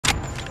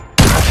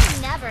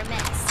never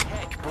miss.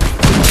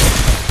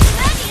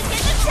 Maggie's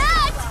getting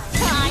attacked!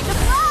 Time to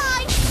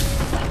fly!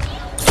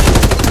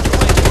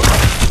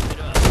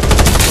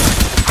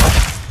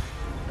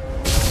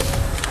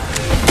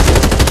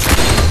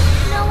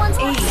 No one's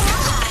left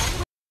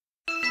alive.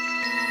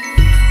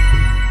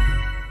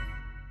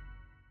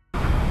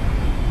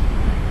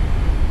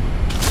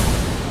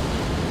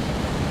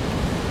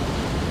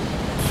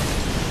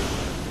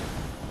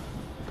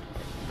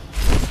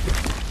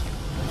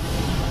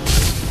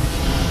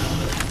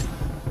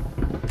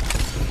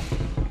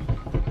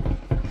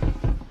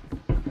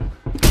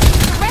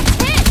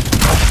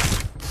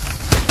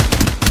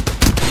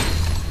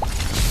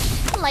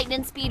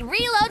 Lightning speed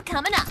reload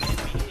coming up.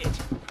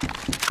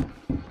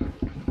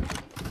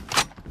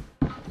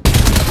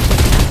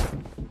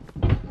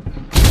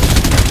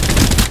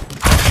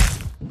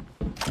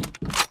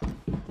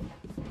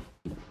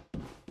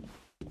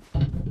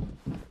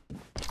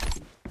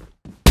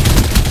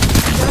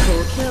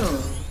 Double kill.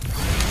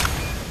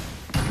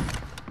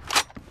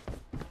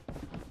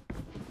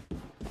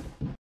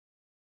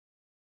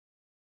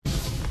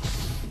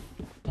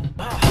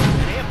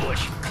 An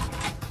ambush.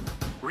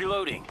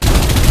 Reloading.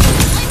 Dang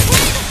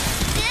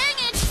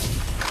it!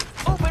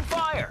 Open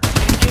fire!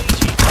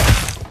 Engaging!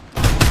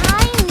 I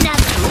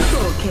never.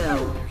 Triple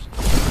kill.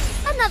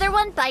 Another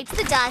one bites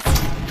the dust.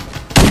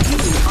 You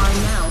are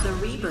now the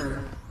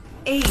Reaper.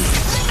 Ace. I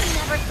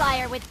never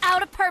fire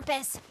without a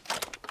purpose.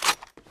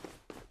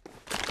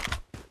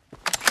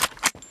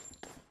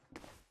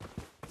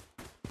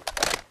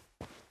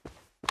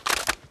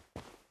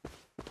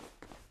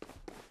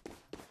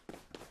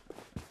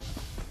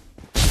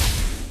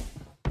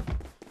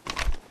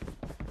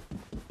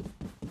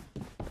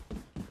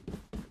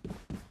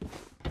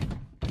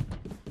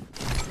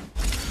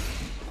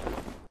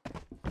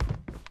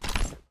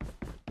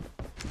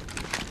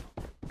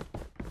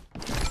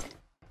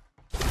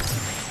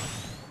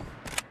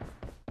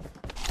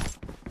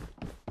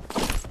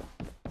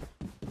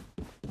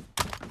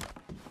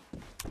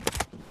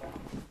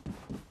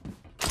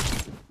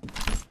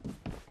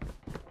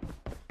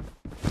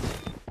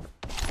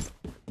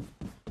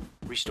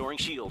 Restoring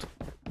shield.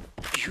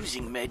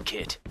 Using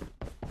medkit.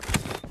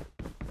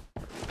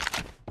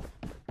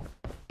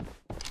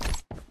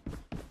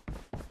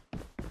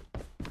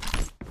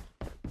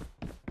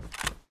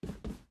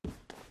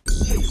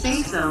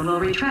 Safe zone will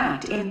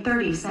retract in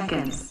 30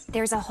 seconds.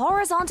 There's a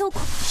horizontal.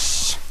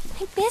 Shh!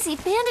 I'm busy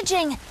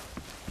bandaging.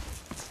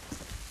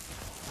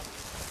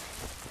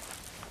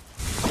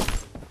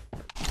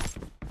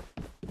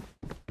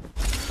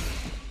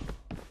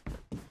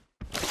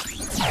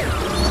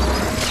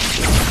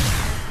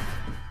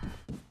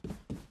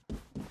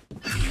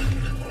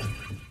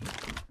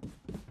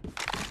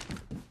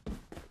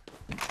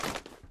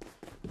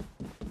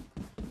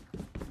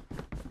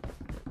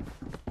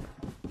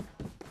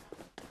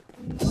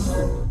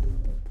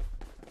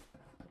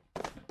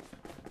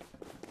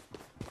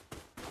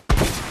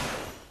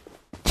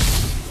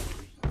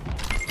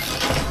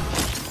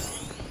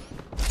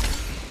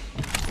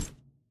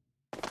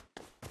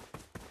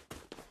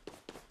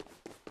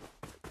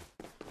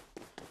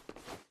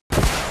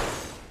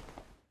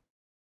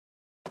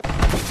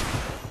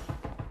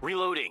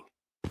 Reloading.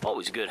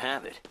 Always a good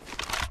habit.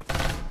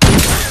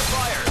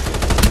 Fire!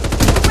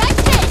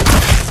 Direct hit!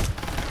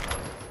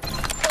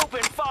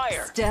 Open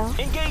fire! Stealth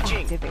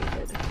Engaging!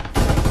 activated.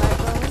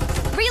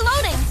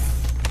 Reloading!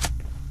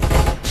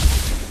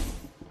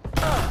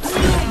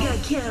 Mega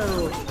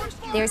kill.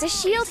 There's a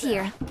shield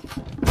here.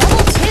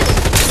 Level 2!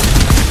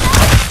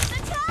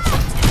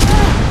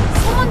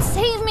 Someone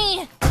save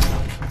me!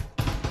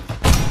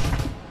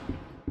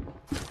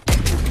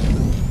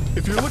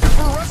 If you're looking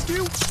for a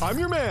rescue, I'm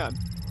your man.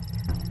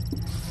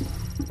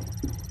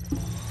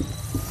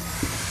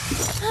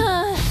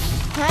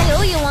 I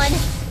owe you one.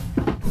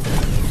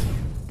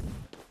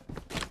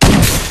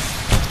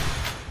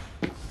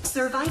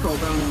 Survival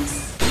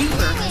bonus.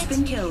 Reaper has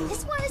been killed.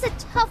 This one is a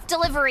tough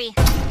delivery.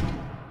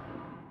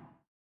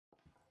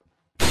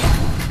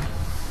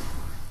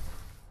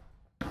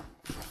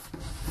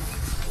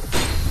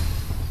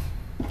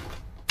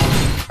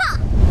 Ha!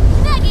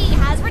 Maggie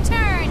has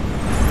returned.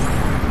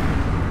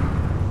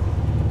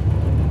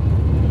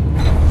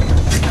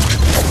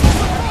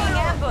 Being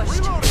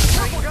ambushed. Reloading.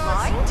 Careful,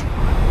 guys. Mind?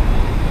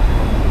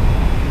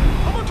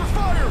 I'm under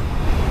fire.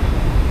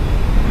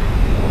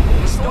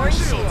 Restoring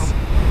Shields. shield.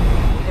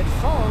 Leave it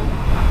full.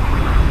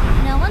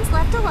 No one's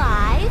left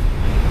alive.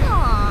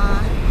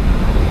 Aww.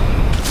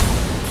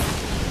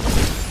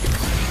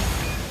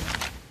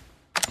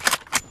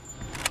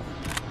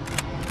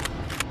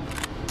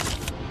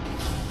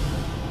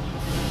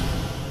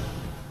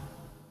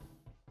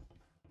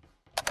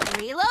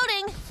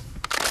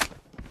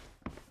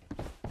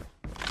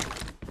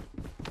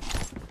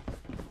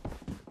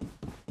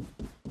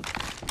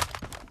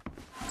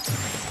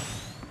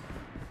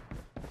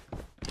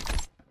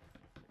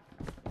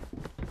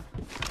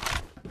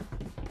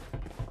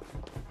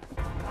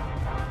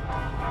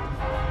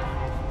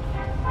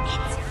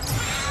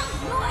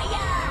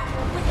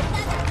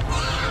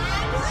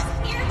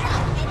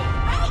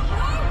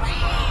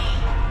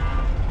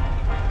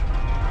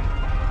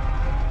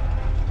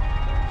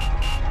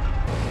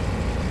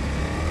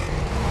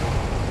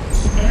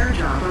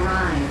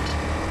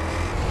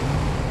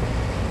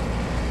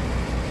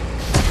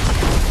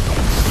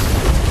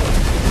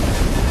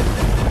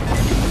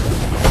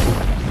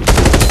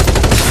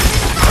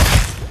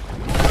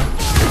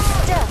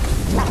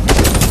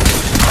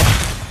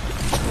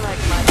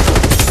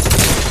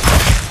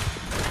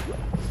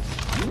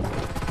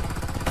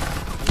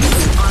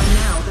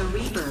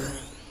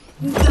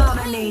 Never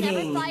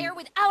Dominating. fire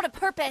without a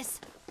purpose.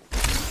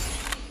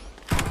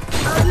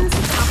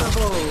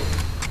 Unstoppable.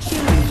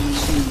 Killing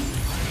machine.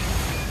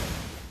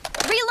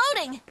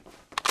 Reloading.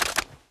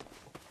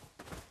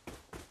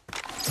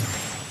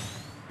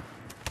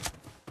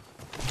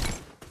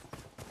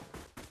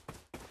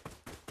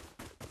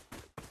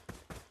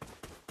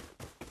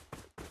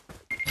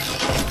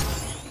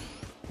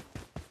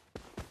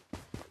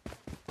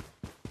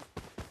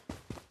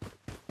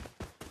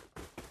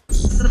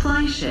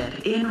 Supply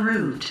ship en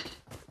route.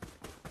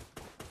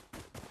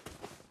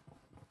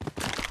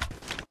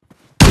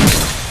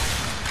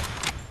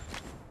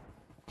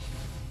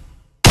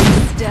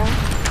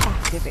 Stealth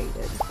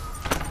activated.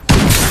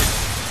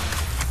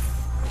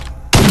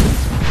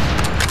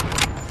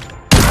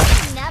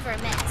 Never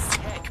miss.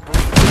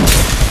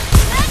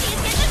 Maggie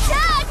is getting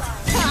attacked.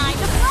 Time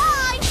to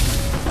fly.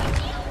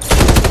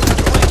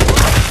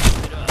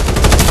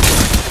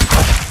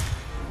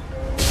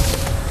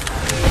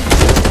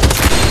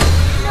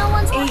 No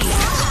one's watching.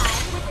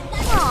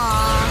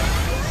 Aww.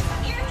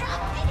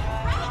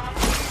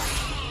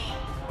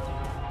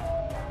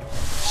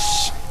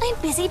 Shh, I'm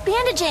busy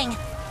bandaging.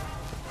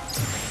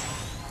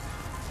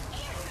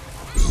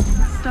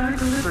 Start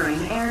delivering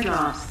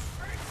airdrops.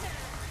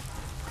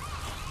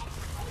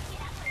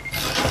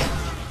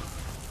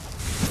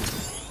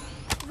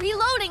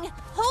 Reloading.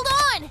 Hold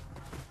on.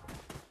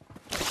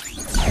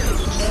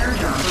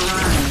 Airdrop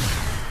arrived.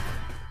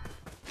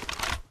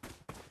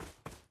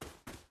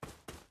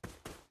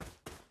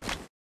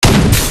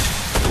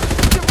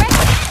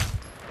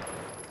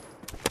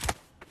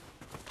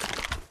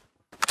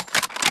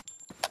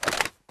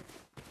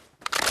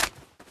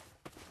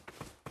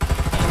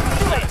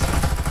 Direct.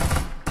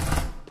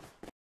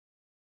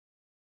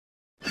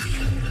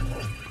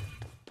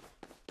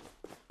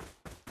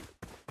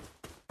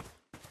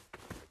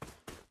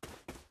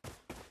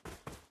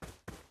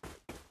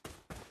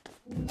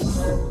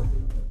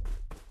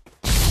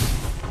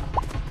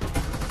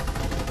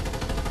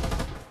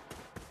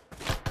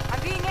 I'm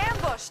being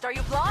ambushed. Are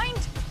you blind?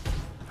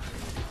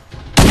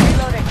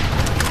 Reloading.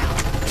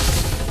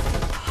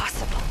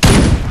 Possible.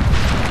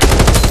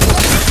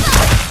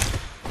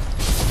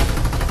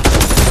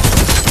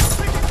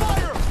 Taking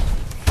fire!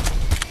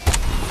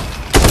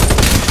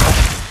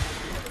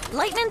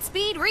 Lightning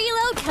speed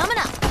reload coming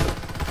up.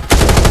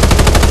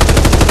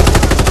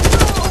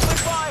 Open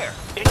fire!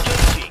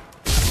 Engaging!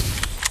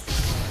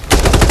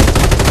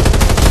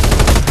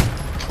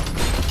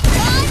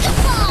 Time to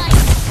fly.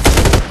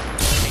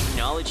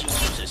 Technology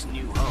gives us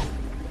new hope.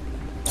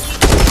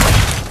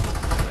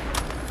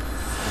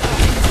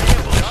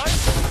 Ambush!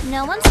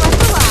 No one's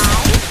left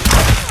alive.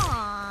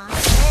 Aww.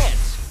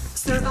 Hands!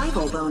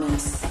 Survival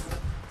bonus.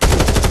 I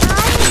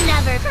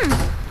never.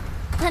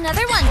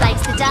 Another one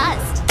bites the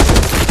dust.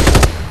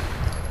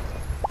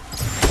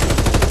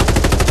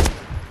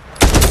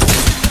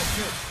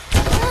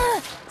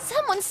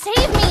 Someone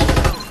save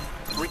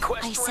me!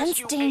 Request I sense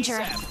rescue danger.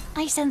 ASAP.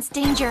 I sense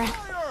danger.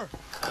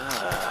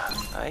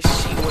 I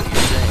see what you're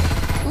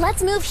saying.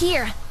 Let's move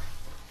here.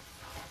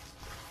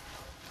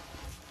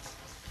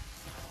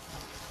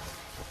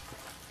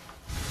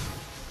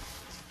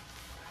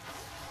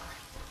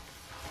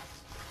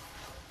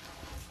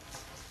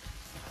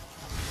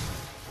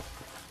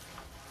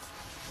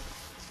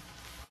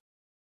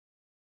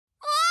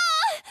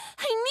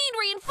 I need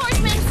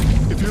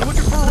reinforcements! If you're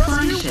looking for a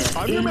Supply rescue, ship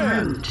I'm your en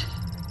man. route.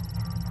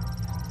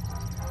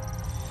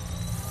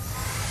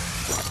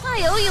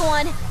 I owe you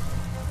one.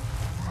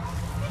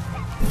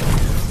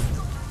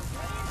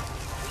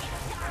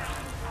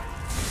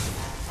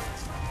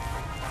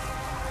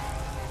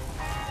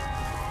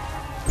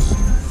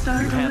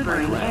 Start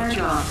delivering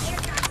airdrops.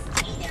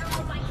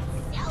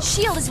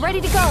 Shield is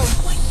ready to go.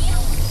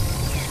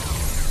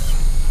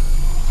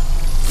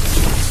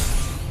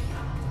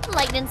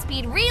 Lightning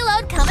speed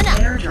reload coming up.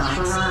 Airdrop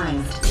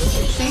arrived.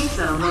 Safe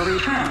zone will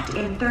retract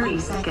in 30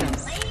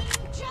 seconds.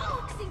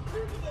 Jokes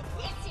included in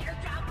this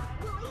airdrop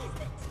will ease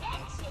the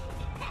tension.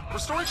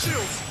 Restoring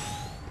shields.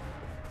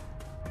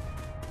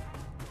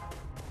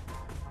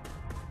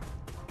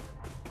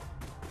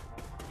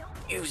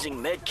 Using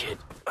medkit.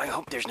 I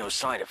hope there's no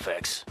side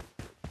effects.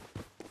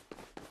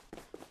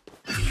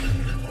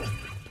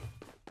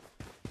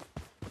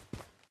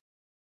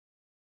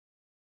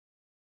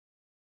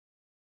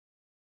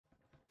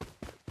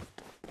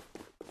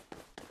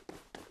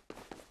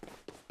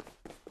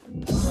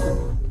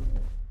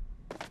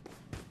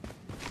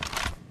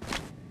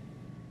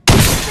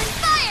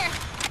 Fire!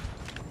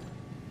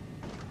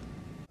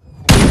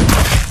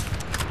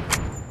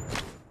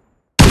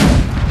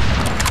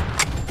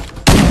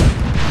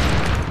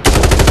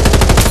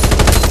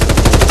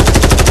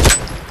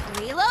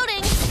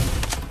 Reloading.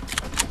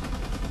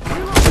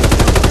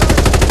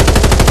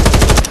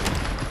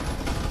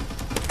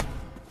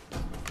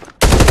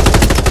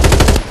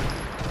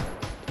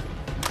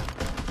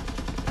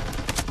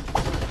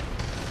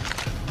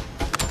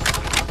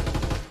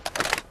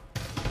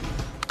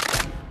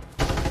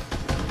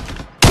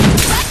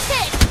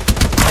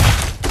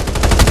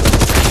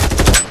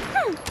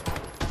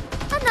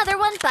 Another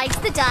one bites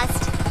the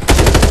dust.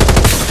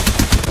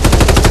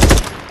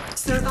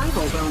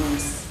 Survival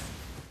bonus.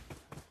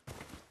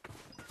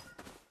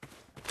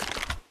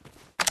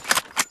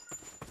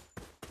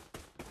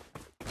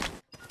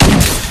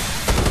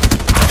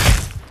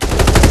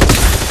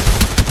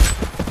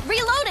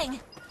 Reloading!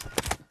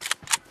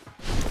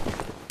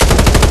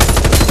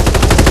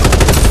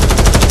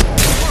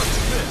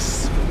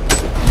 This.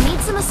 Need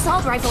some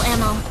assault rifle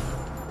ammo.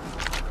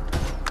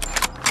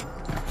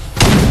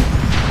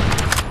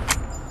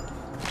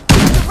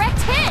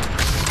 Direct hit!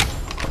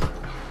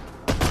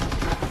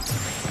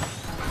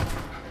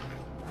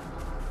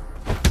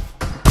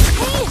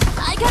 Hey,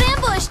 I got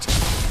ambushed!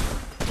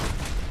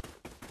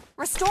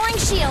 Restoring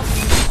shield.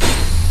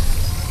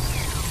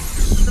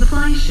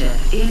 Supply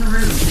ship en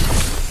route.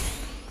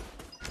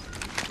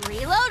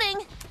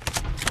 Reloading.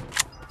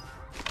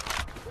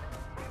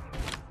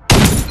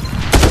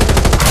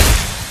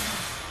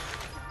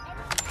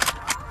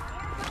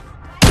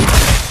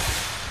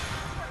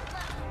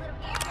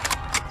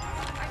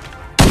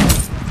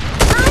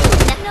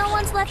 No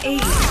one's left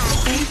Ace. alive.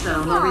 Safe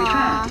zone will Aw.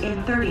 retract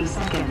in 30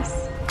 seconds.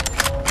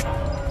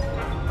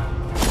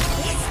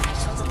 This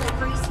special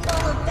delivery is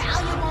full of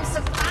valuable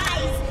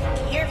supplies.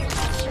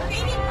 Carefully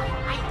curated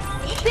by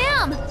IC.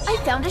 Bam! I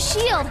found a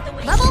shield.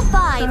 Level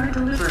 5. Start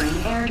delivering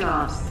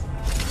airdrops.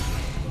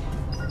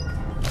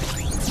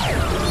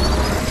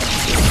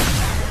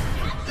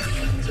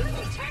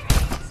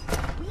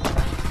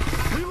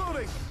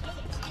 Reloading.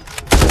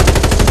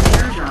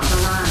 Airdrop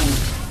arrived.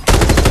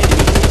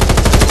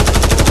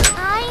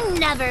 I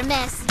never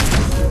miss.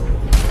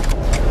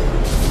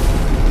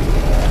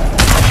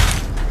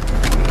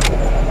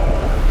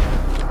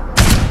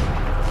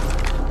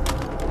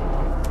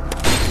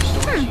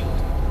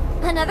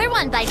 Another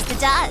one bites the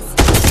dust.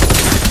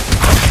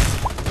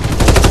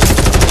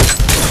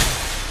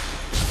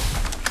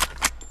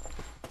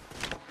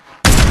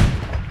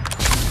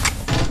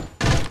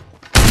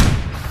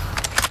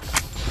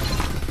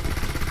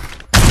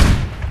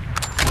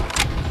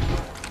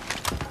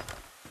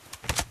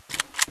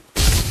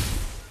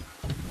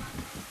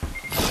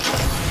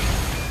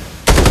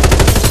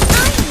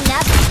 I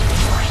never.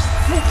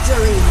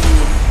 Victory!